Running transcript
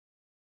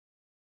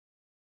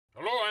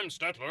Hello, I'm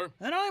Statler.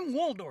 And I'm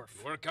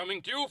Waldorf. We're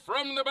coming to you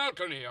from the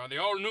balcony on the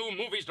all-new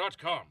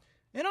Movies.com.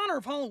 In honor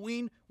of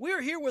Halloween,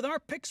 we're here with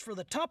our picks for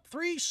the top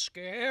 3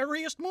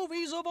 scariest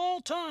movies of all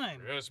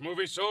time. Yes,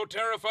 movies so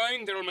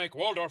terrifying they'll make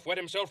Waldorf wet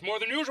himself more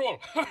than usual.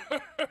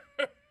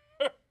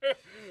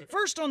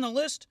 First on the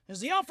list is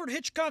the Alfred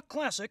Hitchcock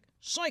classic,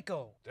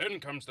 Psycho. Then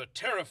comes the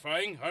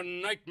terrifying A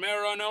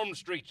Nightmare on Elm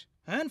Street.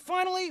 And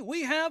finally,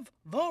 we have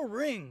The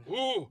Ring.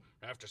 Ooh,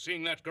 after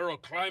seeing that girl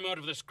climb out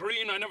of the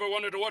screen, I never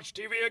wanted to watch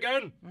TV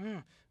again.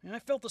 And I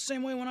felt the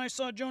same way when I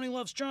saw Joni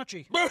Loves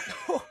Chachi.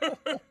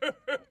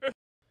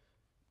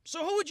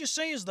 So who would you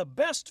say is the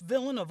best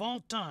villain of all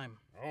time?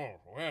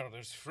 Oh, well,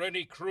 there's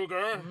Freddy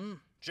Krueger,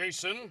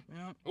 Jason,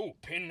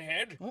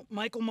 Pinhead. Oh,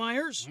 Michael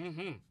Myers.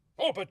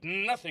 Oh, but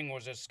nothing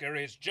was as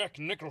scary as Jack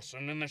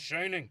Nicholson in The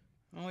Shining.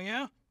 Oh,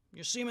 yeah?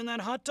 You see him in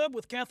that hot tub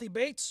with Kathy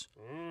Bates?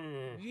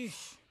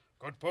 Eesh.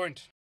 Good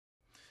point.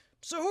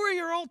 So who are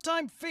your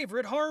all-time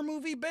favorite horror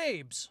movie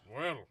babes?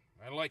 Well,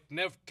 I like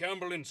Neve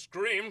Campbell in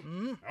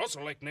Scream. I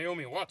also like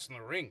Naomi Watts in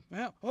The Ring.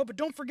 Yeah. Oh, but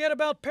don't forget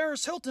about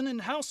Paris Hilton in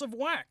House of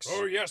Wax.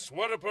 Oh, yes,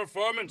 what a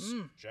performance.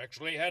 She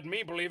actually had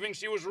me believing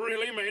she was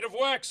really made of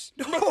wax.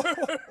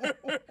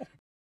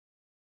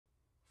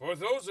 For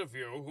those of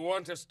you who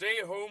want to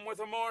stay home with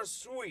a more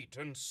sweet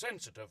and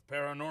sensitive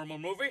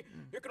paranormal movie,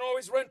 you can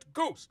always rent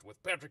Ghost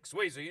with Patrick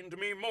Swayze and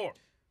Demi Moore.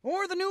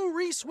 Or the new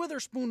Reese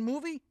Witherspoon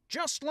movie,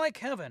 Just Like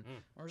Heaven.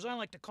 Or as I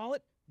like to call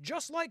it,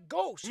 Just Like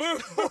Ghost.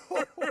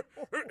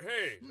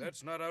 Hey,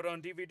 that's not out on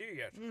DVD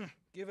yet.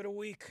 Give it a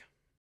week.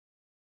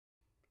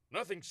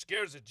 Nothing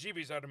scares the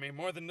jeebies out of me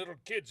more than little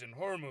kids in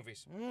horror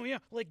movies. Oh, yeah,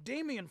 like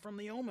Damien from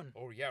The Omen.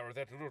 Oh, yeah, or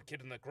that little kid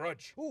in The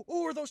Grudge. Oh,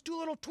 or those 2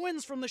 little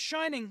twins from The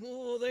Shining.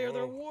 Oh, they're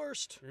the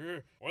worst.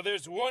 Well,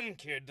 there's one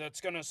kid that's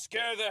gonna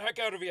scare the heck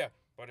out of you,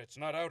 but it's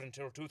not out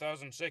until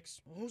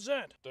 2006. Who's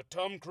that? The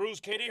Tom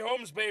Cruise Katie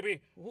Holmes baby.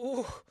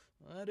 Oh,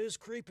 that is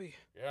creepy.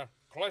 Yeah,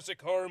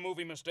 classic horror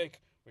movie mistake.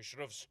 We should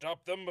have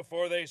stopped them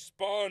before they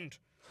spawned.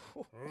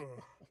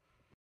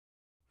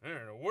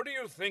 What do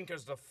you think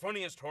is the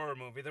funniest horror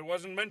movie that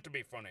wasn't meant to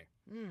be funny?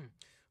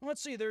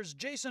 Let's see, there's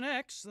Jason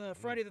X,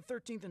 Friday the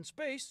 13th in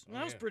Space.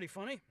 That was pretty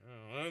funny.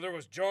 There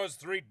was Jaws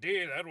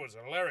 3D. That was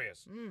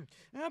hilarious.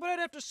 But I'd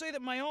have to say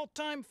that my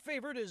all-time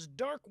favorite is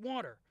Dark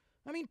Water.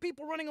 I mean,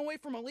 people running away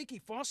from a leaky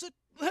faucet?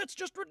 That's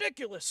just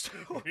ridiculous.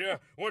 Yeah,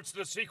 what's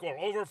the sequel?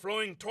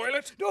 Overflowing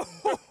Toilet?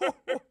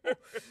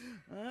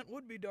 That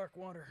would be Dark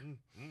Water.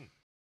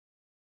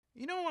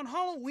 You know, on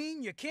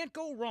Halloween, you can't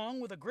go wrong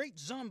with a great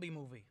zombie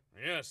movie.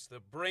 Yes, the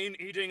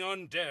brain-eating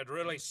undead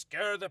really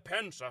scare the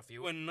pants off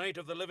you in Night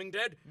of the Living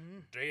Dead,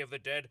 Day of the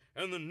Dead,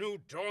 and the New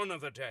Dawn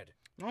of the Dead.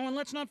 Oh, and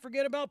let's not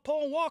forget about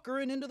Paul Walker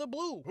in Into the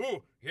Blue.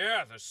 Ooh,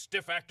 yeah, the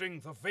stiff acting,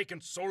 the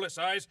vacant soulless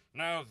eyes.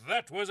 Now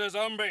that was a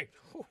zombie.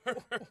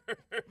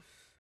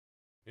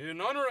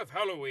 In honor of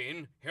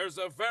Halloween, here's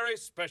a very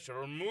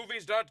special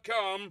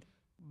Movies.com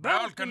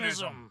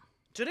Balconism.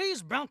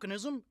 Today's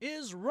Balconism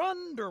is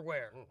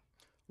Runderwear.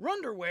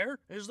 Runderwear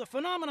is the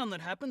phenomenon that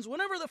happens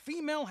whenever the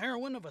female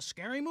heroine of a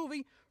scary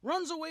movie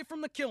runs away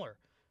from the killer.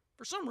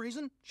 For some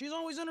reason, she's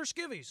always in her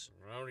skivvies.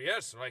 Well,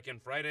 yes, like in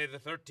Friday the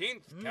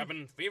 13th,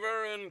 Cabin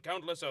Fever, and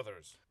countless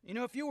others. You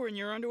know, if you were in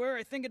your underwear,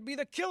 I think it'd be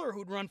the killer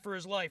who'd run for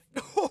his life.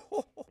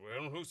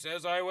 Well, who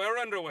says I wear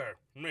underwear?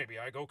 Maybe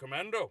I go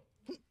commando.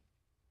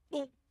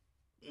 Well,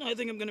 I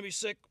think I'm gonna be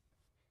sick.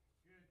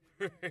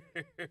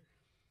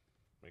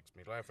 Makes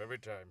me laugh every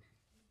time.